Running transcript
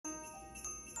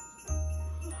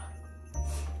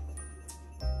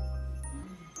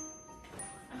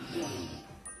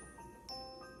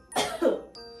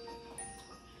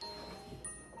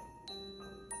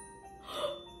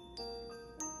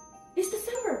It's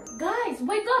December. Guys,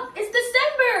 wake up. It's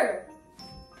December.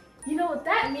 You know what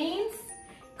that means?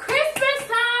 Christmas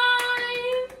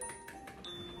time.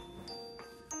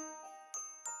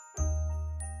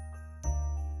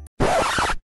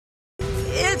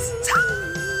 It's time.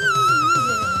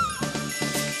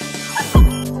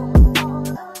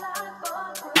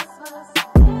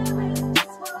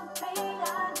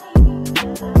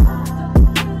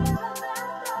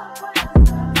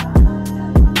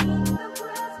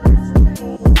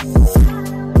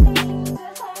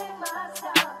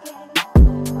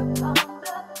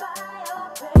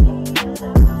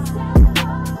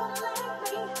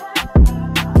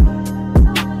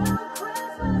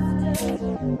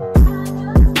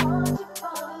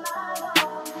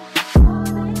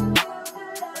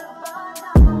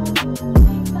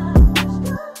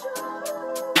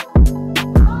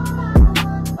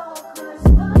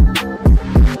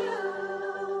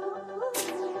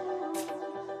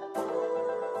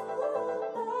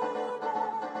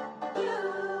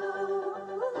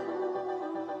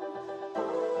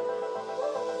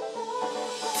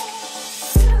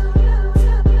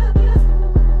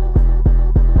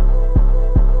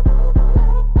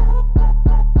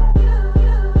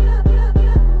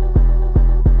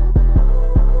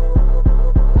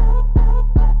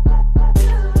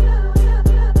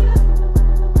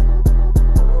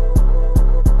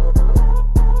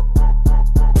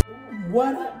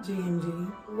 What up,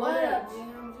 GMG? What up,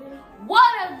 GMG?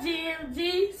 What up,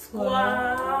 GMG squad?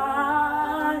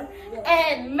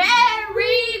 And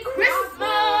Merry Christmas!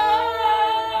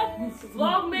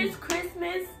 Vlogmas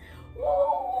Christmas.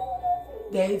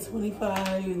 Woo! Day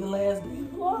 25, the last day of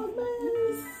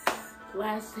Vlogmas.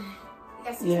 Last day.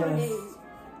 That's 20 Yes. days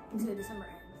until December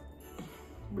ends.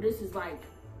 But this is like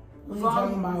We ain't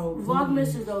talking about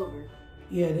Vlogmas is over.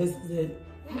 Yeah, this is it.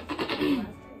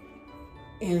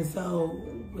 And so,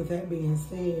 with that being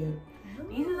said,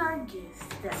 These are our gifts.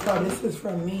 so this is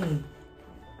from me.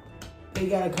 They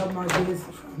got a couple more gifts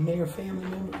from their family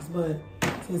members, but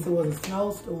since it was a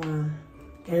snowstorm,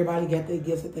 everybody got their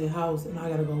gifts at their house, and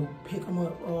I gotta go pick them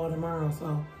up all tomorrow.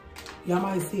 So y'all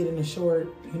might see it in the short,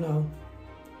 you know,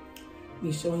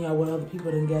 me showing y'all what other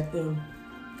people done got them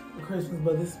for Christmas,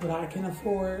 but this is what I can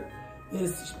afford.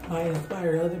 This might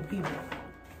inspire other people,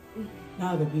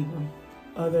 not other people,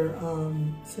 other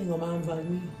single moms like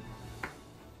me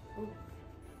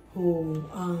who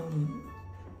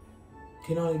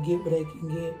can only get what they can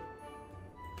get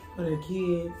for their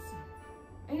kids.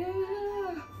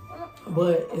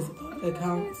 But it's a thought that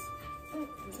counts.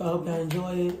 So I hope y'all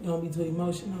enjoy it. Don't be too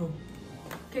emotional.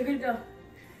 Okay, good to go.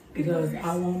 Because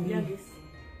I won't be. Youngest.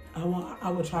 I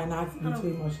will try not to be too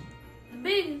emotional.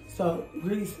 Big. So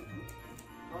Greece,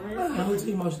 don't be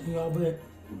too emotional, y'all, but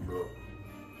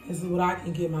this is what I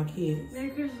can get my kids. Merry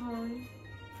Christmas, Mommy.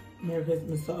 Merry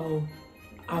Christmas. So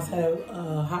outside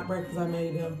of hot breakfast I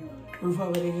made them, roof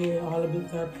over their head, all the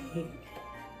bills are paid,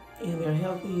 and they're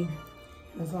healthy.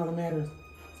 That's all that matters.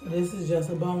 So this is just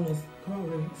a bonus. Come on,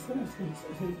 Greg. Show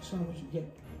them what you get.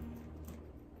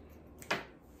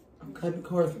 I'm cutting the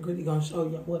cord for Gritty gonna show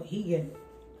you what he get.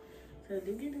 So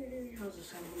they get their house or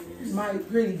something. Might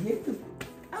Gritty get the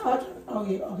oh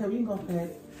yeah, okay, we can go for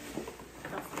that.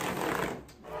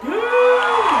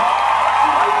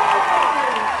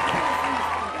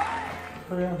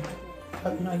 For real.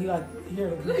 You know, he like, here,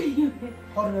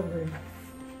 hold it up, Gritty.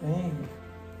 Dang.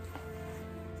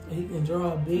 He can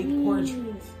draw a big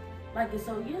portrait. Like it's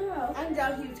so yeah. I can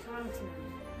draw huge comics now.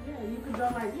 Yeah, you could draw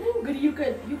like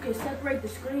you could separate the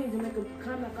screens and make a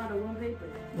comic out of one paper.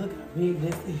 Look how big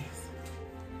this is.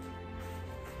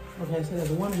 Okay, so that's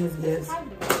one of his gifts.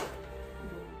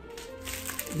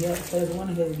 Yep, so that's one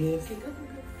of his gifts.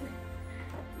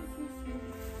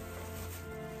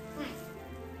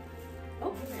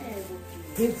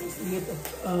 His is to get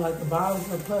the like the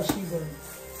bottles of plushies or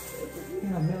you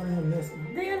know, mailing him this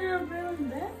one. They ended up building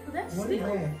that. That's What still.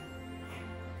 is that?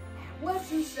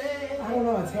 What you said? I don't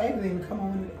know. A tag didn't even come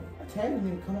on. A tag didn't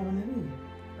even come on in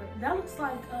either. That looks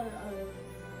like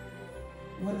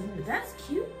What is it? that's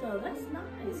cute though. That's nice.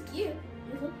 It's cute.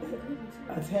 It looks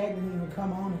like a A tag didn't even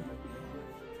come on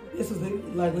it. This was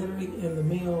like literally in the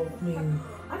mail. I mean,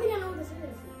 I think I know what this is.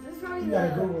 This is probably you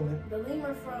gotta Google it. the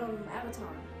lemur from Avatar.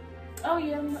 Oh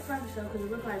yeah, I'm not probably so because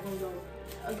it looked like one of those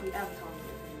ugly Avatar.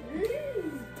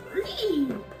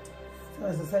 So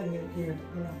it's the second here.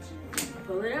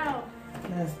 Pull it out.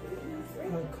 That's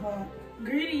a clock.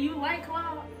 Greedy, you like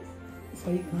clouds?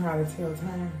 So you can know how to tell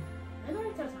time. I know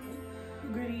what that's like.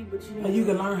 Gritty, but you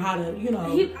can learn how to, you know.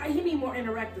 He need more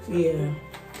interactive stuff. Yeah.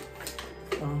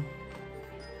 So,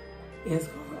 it's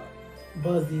called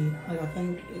Buzzy. Like, I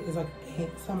think it's like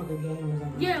some of the game or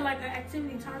something. Yeah, like an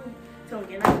activity time. So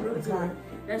again, that's really good. Time.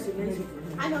 That's amazing.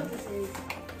 I know what this is.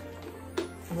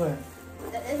 What?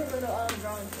 That is a little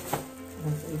drawing thing.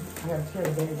 Let's see. I gotta tear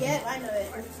the bag. Yeah, I know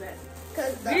it. What's that?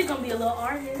 Cause You're gonna be a little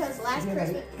artist. Cause last Yeah,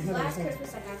 Christmas yeah, I got yeah.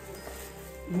 this.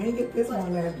 You ain't get this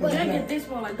one last You're gonna year. get this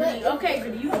one like Gritty. But- Okay,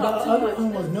 Gritty, you The talk too other much.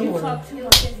 one was You newer. talk too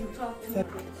much. You talk too much.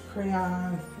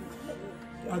 Crayons.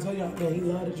 I told y'all that he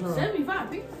loved to draw.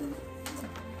 75 people.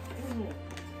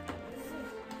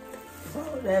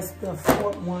 So that's the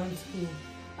fourth one, two,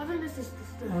 I think this is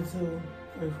the 1, 2,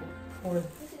 3, 4,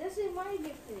 fourth. This is my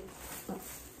gift.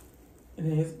 This. And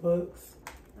then his books.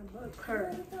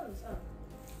 Curve.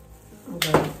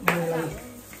 Okay. Anyway,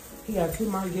 he got 2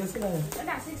 more gifts left. I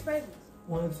got 6 presents.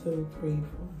 1, 2, 3, 4,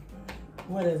 5.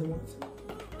 What is it? 1,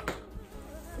 2.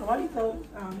 So why do you throw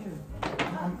it down here?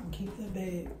 I'm gonna keep that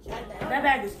bag. That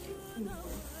bag is cute.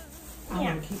 I'm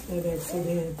gonna keep that bag. So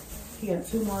then he got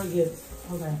 2 more gifts.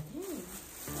 Okay.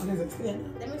 Okay, so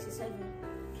stand That makes it 7.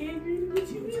 Can't be what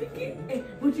you get.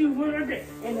 What you want to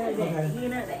and that bag. You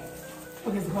know that. up.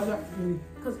 Okay, so hold up.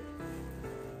 Cause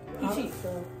you cheat,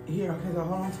 so. Here, okay, so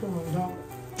hold on to him. Don't.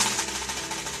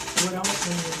 Wait, don't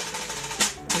open it.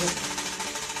 Okay.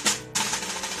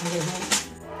 Okay, hold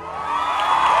on.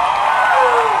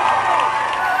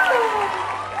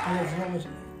 Okay, so how much?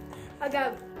 I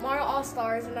got Mario All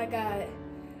Stars and I got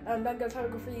Not Gonna Try to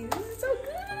Go For You. This is so good.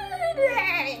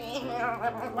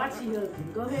 Watch you hug her.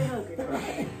 Go ahead, hug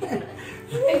her.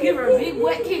 And give her a big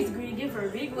wet kiss, Gritty. Give her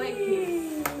a big wet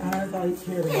kiss. I thought he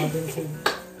cared about this too.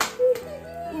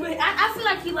 But I feel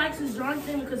like he likes his drawing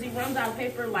thing because he runs out of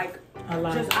paper like I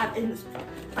like just it. out in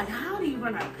like how do you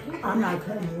run out of paper? I'm not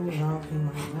cutting you. I don't think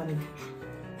my money.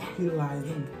 Utilize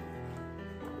them.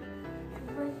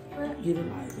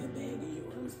 Utilize that bag of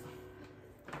yours.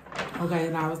 Okay,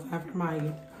 now it's time for Maya.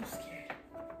 I'm scared.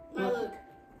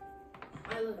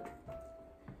 I look.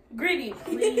 Gritty,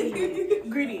 please.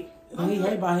 Gritty. He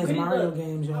hate about his Gritty, Mario look.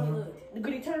 games, y'all.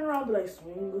 Gritty, turn around, be like,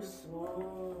 swing a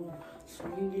song,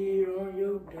 swing it on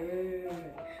your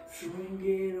dad, swing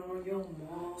it on your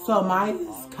mom. So mine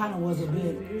kind of was a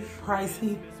bit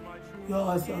pricey.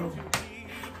 Yours, so.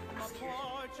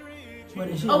 But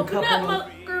she had, Open up,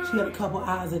 girl. she had a couple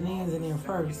odds and ends in there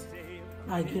first.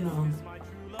 Like, you know,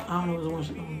 I don't know which one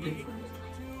she gonna get first.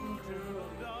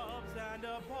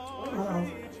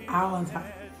 I'll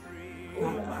untie.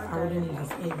 I really need to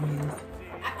save me.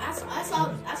 I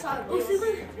saw it. Oh, see,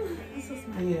 look.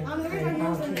 Yeah. I'm very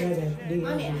I'll keep that at the I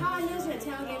mean, how I knew it was in a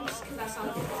town game just because I saw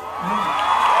it.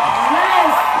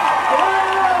 Yes!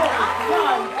 Yo,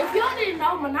 if y'all didn't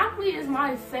know, Monopoly is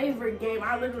my favorite game.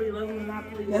 I literally love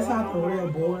Monopoly. That's not the real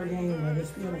board game, but it's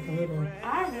still like a little.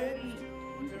 I really.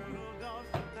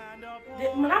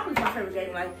 Monopoly's my favorite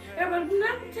game. Like, everybody,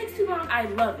 Monopoly takes too long. I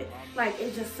love it. Like,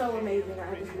 it's just so amazing.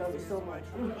 I just love it so much.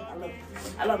 I love it.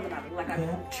 I love Monopoly. Like, I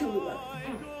truly love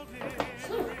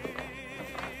it.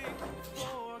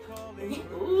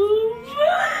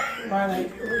 Right,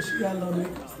 like, she got a little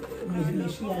makeup.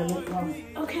 She got a lip gloss.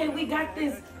 Okay, we got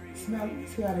this. Smell it.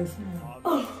 See how they smell.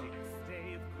 Oh,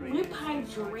 lip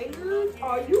hydrators?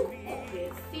 Are you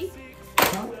crazy?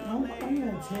 I'm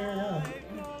gonna tear it up.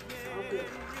 Okay.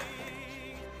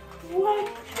 What?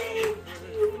 Thank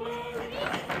you,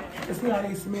 Let's see how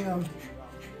they smell.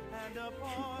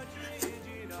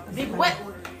 big wet.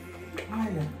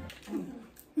 Hiya.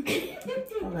 Okay,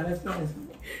 that's nice.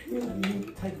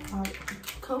 You take out.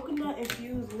 Coconut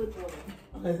infused lip oil.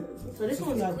 Okay, So this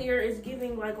one's clear. It's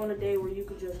giving like on a day where you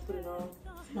could just put it on.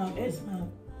 Smell it. Smell.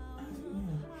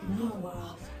 Oh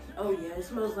wow. Oh yeah, it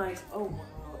smells like. Oh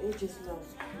wow, it just smells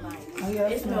nice. Oh yeah,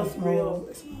 it smells real.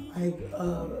 It smells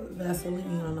like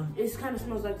Vaseline on the. It kind of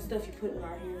smells like the stuff you put in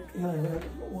our hair. Yeah, like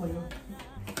oil.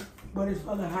 But it's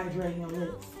for the hydrating your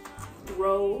lips.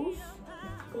 Rose.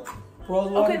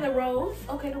 Rose water. Okay, the rose.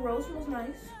 Okay, the rose smells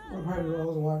nice. Or probably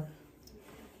rose water.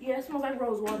 Yeah, it smells like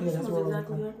rose water. Yeah, It that's smells rose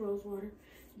exactly water. like rose water.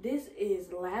 This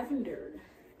is lavender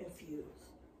infused.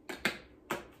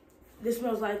 This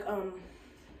smells like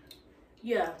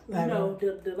yeah, Lavender. you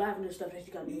know the lavender stuff that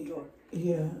you got in the drawer.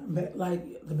 Yeah, but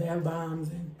like the bath bombs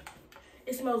and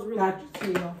It smells really.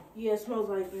 Dr. Teal. Yeah, it smells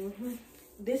like.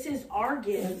 This is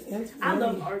argan. It's I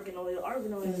love very- argan oil.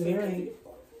 Argan oil It's is very,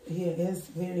 yeah, it's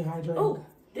very hydrating. Oh,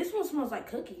 this one smells like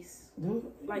cookies. Dude,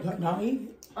 like- don't eat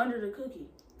it. Under the cookie,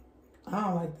 I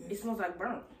don't like it this. smells like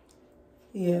burnt.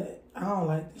 Yeah, I don't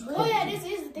like this. Oh yeah, this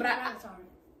is the thing But I- about Avatar.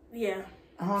 Yeah,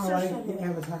 I don't Sure, like sure. the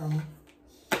Avatar one.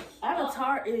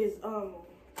 Avatar is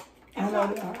I know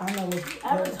what's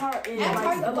Avatar is Avatar's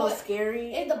like the a little boy.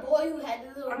 scary. It's the boy who had the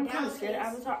little I'm kind down of scared of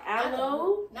face. Avatar.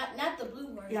 Aloe. Not the blue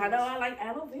ones. Yeah, I know I like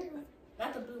aloe vera.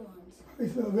 Not the blue ones.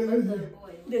 It's so But good. the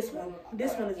boy. This one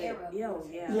is it. Arrow. Yo,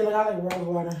 yeah. Yeah, like I like rose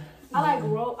water.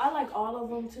 I like all of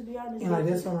them, to be honest. And like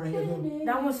this one right here, too.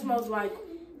 That one smells like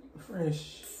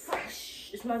Fresh.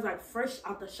 fresh. It smells like fresh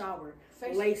out the shower,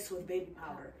 Fresh. laced with baby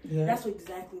powder. Yeah. That's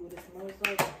exactly what it smells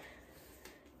like.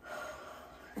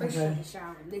 Fresh Okay. out the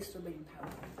shower, mixed with baby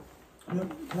powder.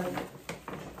 Yep, okay.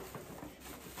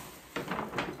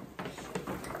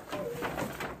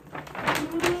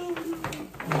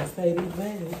 I say these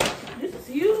bags. This is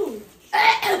huge.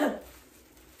 Anyway,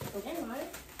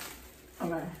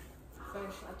 Okay.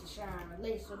 fresh out the shower,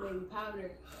 laced with baby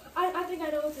powder. I think I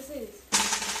know what this is.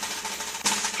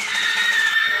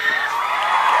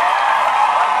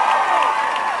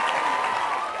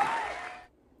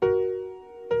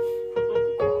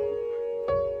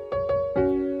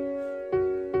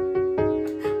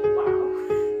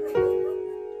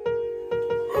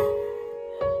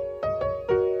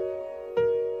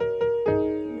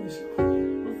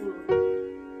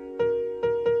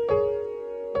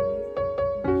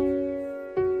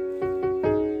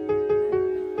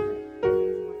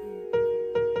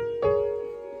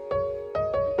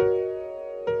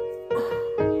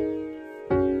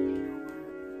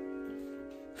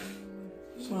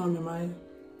 Show me, Maya.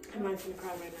 I'm not even gonna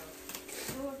cry right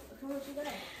now. How much you got?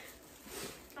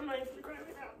 I'm not even gonna cry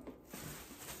right now.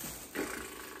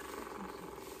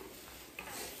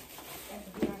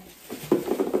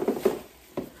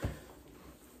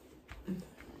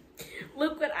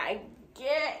 Look what I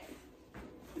get.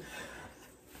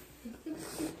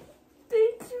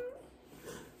 Thank you.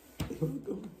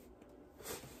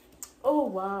 Oh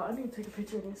wow, I need to take a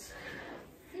picture of this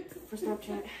for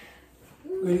Snapchat.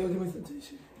 Ready to go give me some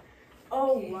tissue?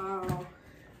 Oh wow.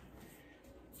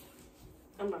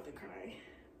 I'm about to cry.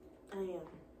 I am.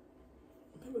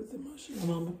 That was emotional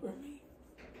moment for me.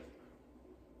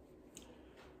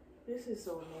 This is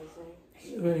so amazing.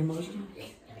 It's very emotional.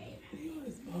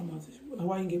 It's all my tissue.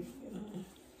 Why you get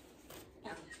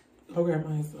I'll grab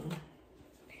mine, son.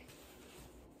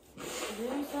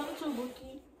 Then tell it to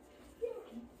Bookie.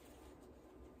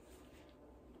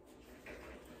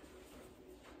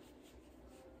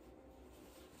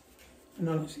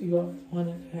 No, she always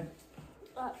wanted that.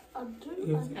 I do.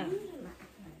 Yes.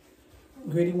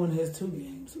 Gritty one has 2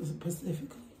 games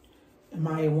specifically. And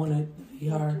Maya wanted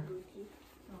VR.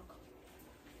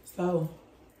 So,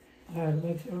 I had to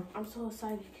make sure I'm so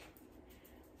excited.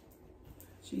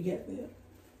 she get that.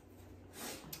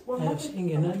 Well, And if she didn't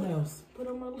get nothing else. Put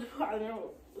on my lip. I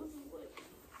know. This is like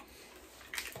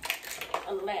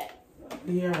a lot.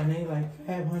 VR, and they like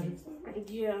 500 something.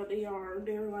 Yeah, they are.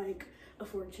 They're like a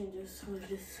fortune just for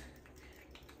this.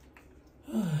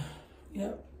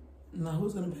 Yep. Now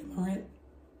who's gonna pay my rent?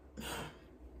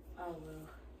 I will.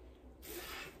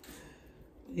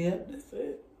 Yep, that's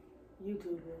it. You do,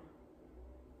 girl.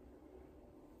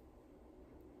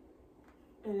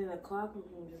 And then the clock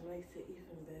room just makes it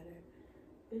even better.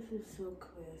 This is so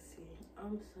classy.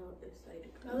 I'm so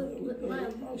excited. Look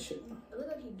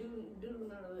like he do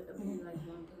like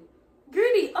one poop.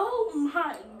 Gritty, oh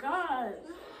my god.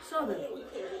 So the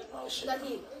Like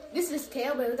he, this is his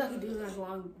tail, but it look like he do like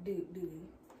long doo.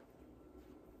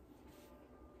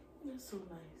 That's so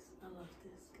nice. I love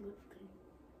this lip thing.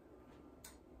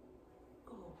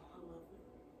 Oh, I love it.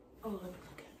 Oh, let me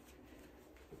look at it.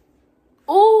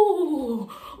 Oh,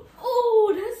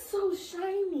 that's so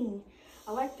shiny. I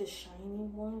like the shiny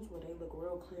ones where they look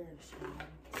real clear and shiny.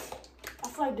 I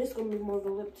feel like this gonna be more of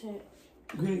a lip tint.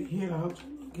 Great, here, I'll do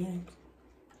my games.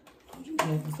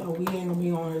 So we ain't gonna be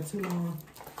on here too long.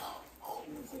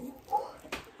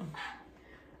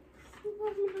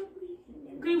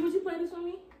 Green, would you play this with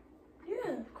me?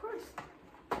 Yeah, of course.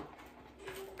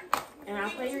 And I'll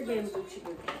play your games with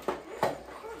you.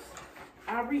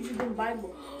 I'll read you the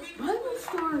Bible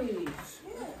stories.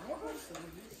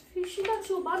 She got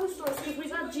you a Bible story because we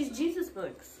got Jesus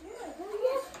books.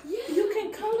 You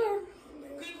can color.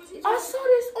 I saw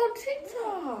this on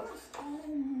TikTok. Oh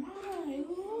my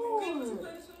Lord.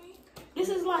 This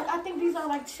is like, I think these are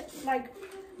like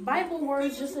Bible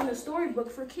words just in a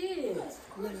storybook for kids.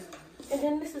 And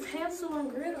then this is Hansel and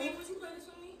Gretel.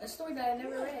 A story that I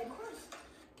never read.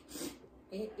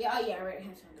 Yeah, I read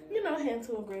Hansel and Gretel. You know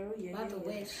Hansel and Gretel, yeah. About the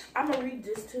wish. I'm gonna read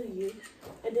this to you.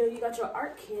 And then you got your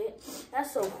art kit.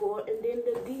 That's so cool. And then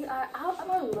the DIY.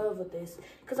 I'm in love with this.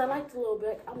 Because I like the little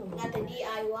back. I'm in love Not the with it.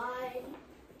 DIY.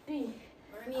 D.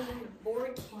 Ernie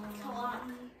board clock.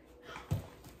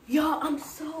 Y'all, I'm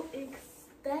so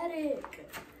ecstatic.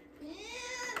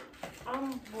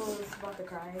 I'm was about to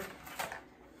cry.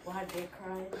 Well, I did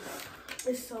cry.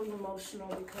 It's so emotional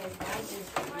because I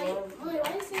just love.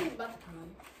 Why you say he's about to cry?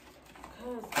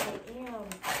 Because I am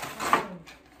crying.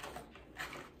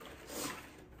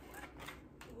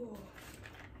 Ooh.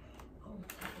 Oh,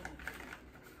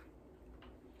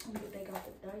 but they got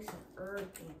the dice and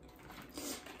everything.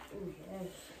 Oh,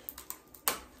 yes.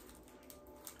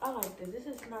 I like this. This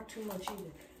is not too much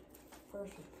either.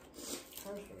 Perfect.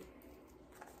 Perfect.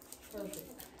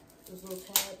 Perfect. This little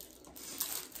tab.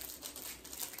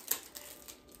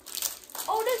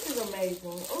 Oh, this is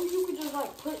amazing. Oh, you could just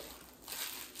like put.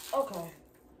 Okay.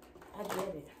 I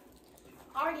get it.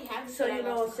 I already have it. So you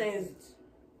know it says.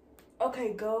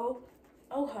 Okay, go.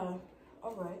 Okay.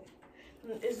 Alright.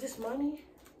 Is this money?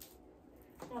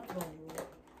 Not the money, right?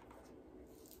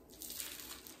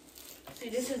 See,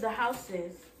 this is the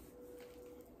houses.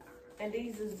 And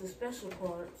these is the special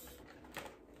parts.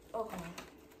 Okay.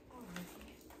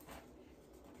 Alrighty.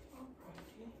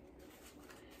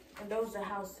 And those are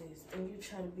houses. And you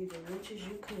try to be the richest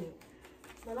you could.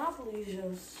 Monopoly is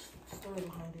just the story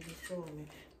behind it is showing me.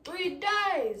 3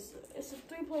 days! It's a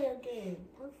 3-player game.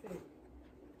 Perfect.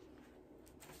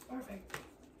 Perfect.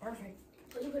 Perfect.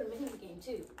 So you put a mini game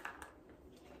too.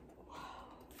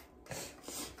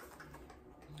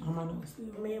 I'm on those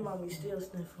still. Me and mommy still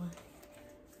sniffling.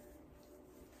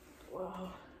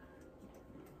 Wow.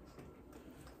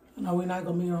 No, we're not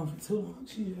gonna be on for too long.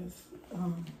 She just,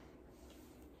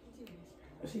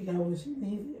 she got what she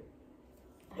needed.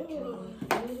 I got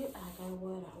what I needed. I got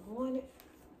what I wanted.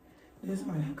 This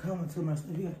might have come with too much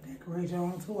stuff. You gotta decorate your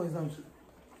own toys, don't you?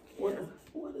 What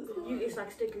is it? It's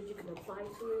like stickers you can apply to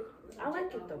it. I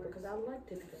like it though because I like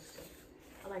to do that stuff.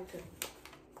 I like to,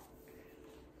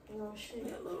 you know, shit.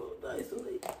 That little dice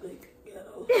like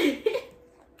ghetto.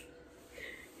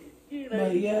 You know,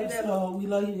 But yeah, so we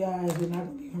love you guys. We're not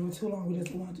gonna be here for too long. We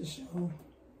just want to show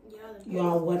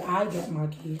y'all what I got my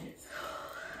kids.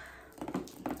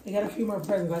 They got a few more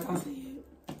presents,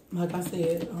 like I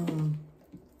said.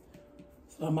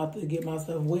 So I'm about to get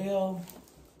myself well,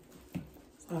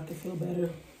 so I can feel better.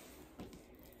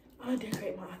 I'll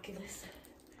decorate my Oculus.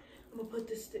 I'm gonna put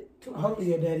this to. Hopefully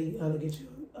your daddy get you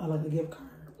like a gift card.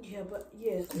 Yeah, but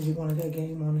yes. Cause you wanted that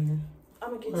game on there. I'm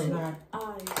gonna get Or you not.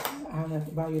 eyes. I'll have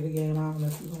to buy you the game. I don't know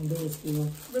if you're gonna do it still.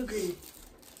 Agreed.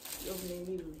 Over there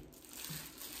immediately.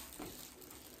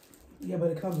 Yeah,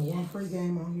 but it comes with one free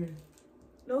game on here.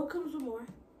 No, it comes with more.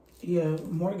 Yeah,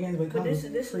 more games, but it But comes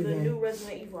this with is free the game. new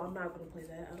Resident Evil. I'm not gonna play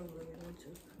that. I don't really want to.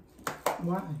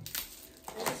 Why?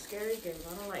 It's a scary game.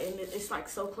 I don't like, and it's like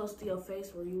so close to your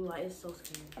face where you like, it's so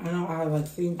scary. I know I like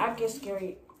seen. I get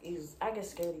scared easily. So I get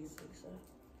scared.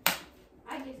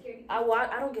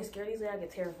 I don't get scared easily. I get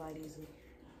terrified easily.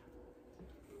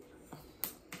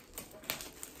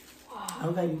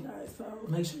 Okay, you guys. So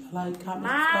make sure you like, comment,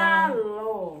 My subscribe.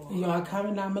 Lord. And y'all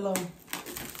comment down below.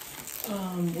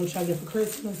 What y'all get for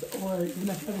Christmas, or even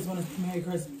if you just want to say Merry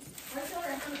Christmas.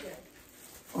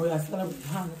 Or y'all celebrate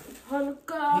Hanukkah.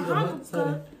 Hanukkah. So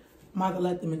that Michael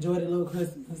let them enjoy the little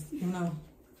Christmas, you know.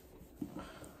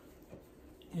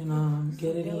 And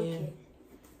get it in.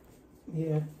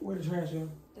 Yeah, where the trash go?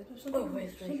 Oh,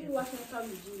 wait, Some people watching the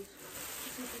Family G's.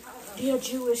 You're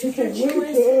Jewish. If Okay, you're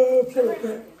Jewish,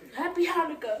 happy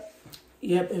Hanukkah.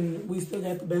 Yep, and we still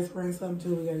got the best friend something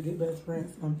too. We gotta get best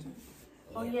friends something.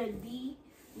 Oh yeah, D.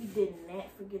 We did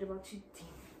not forget about you, D.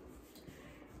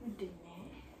 We did not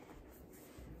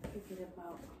forget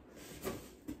about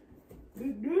D.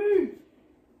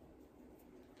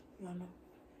 Y'all know.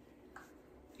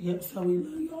 Yep, so we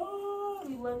love y'all.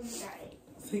 We love you guys.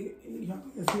 See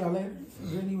y'all later.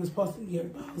 Brittany was supposed to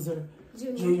get Bowser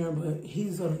Jr., but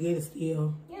he's gonna get it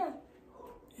still. Yeah.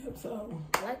 Yep, so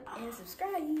Like and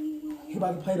subscribe. he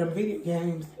about to play them video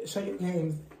games, show you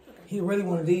games. He really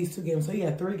wanted these 2 games, so he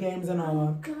had 3 games in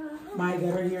all. Maya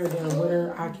got her here, then with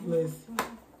her Oculus.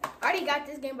 I already got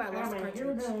this game, but I lost the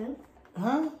cartridge.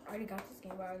 Huh? I already got this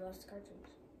game, but I lost the cartridge.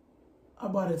 I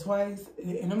bought it twice,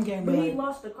 and them games But are he like,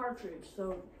 lost the cartridge,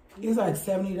 so it's like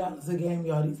 $70 a game,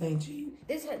 y'all. These ain't cheap.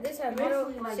 This had Basically, Mario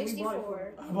like, we bought it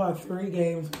 64, I bought 3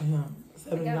 games for him,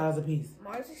 $70 a piece.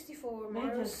 Mario 64, they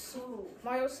just sold.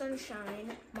 Mario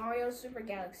Sunshine, Mario Super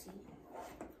Galaxy,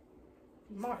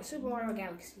 Super Mario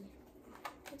Galaxy.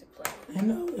 It's a play. And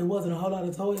no, it wasn't a whole lot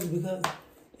of toys because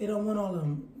they don't want all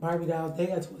them Barbie dolls. They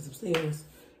got toys upstairs,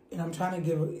 and I'm trying to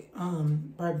give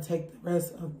Barbie take the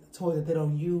rest of the toys that they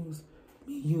don't use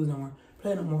no more,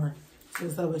 play no more, to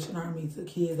the Salvation Army, to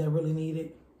kids that really need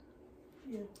it.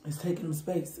 Yeah. It's taking them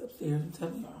space upstairs. I'm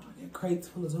telling y'all, I got crates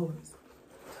full of toys.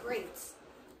 Crates.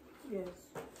 Yes.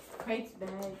 Crates,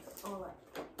 bags, all that.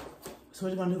 So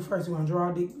what you gonna do first? You gonna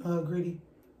draw Greedy?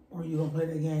 Or you gonna play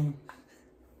that game?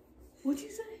 What'd you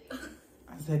say?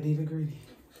 I said D to Greedy.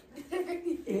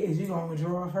 Is you gonna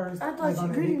withdraw first? I thought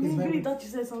you Greedy thought you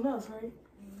said something else, right?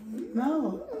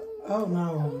 No. Oh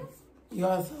no.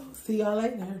 Y'all, so see y'all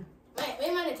later.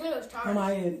 Wait, my Nintendo's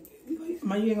charged. You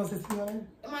ain't gonna say see y'all later?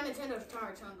 My Nintendo's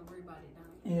charged, so I'm gonna worry about it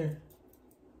now. Here.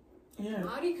 Yeah.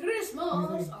 Merry Christmas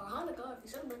or Hanukkah if you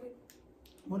celebrate it.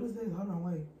 What is this? Hold on,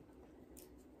 wait.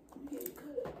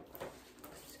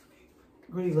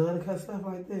 Greedy love to cut stuff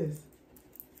like this.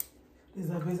 This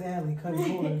is up his alley, cutting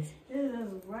cords. This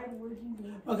is right where he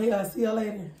lives. Okay, y'all, see y'all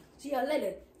later. See y'all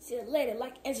later. See you later.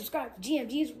 Like and subscribe to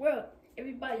GMG's World.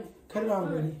 Everybody. Cut it off,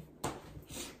 Greedy.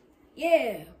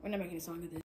 Yeah. We're not making a song of this.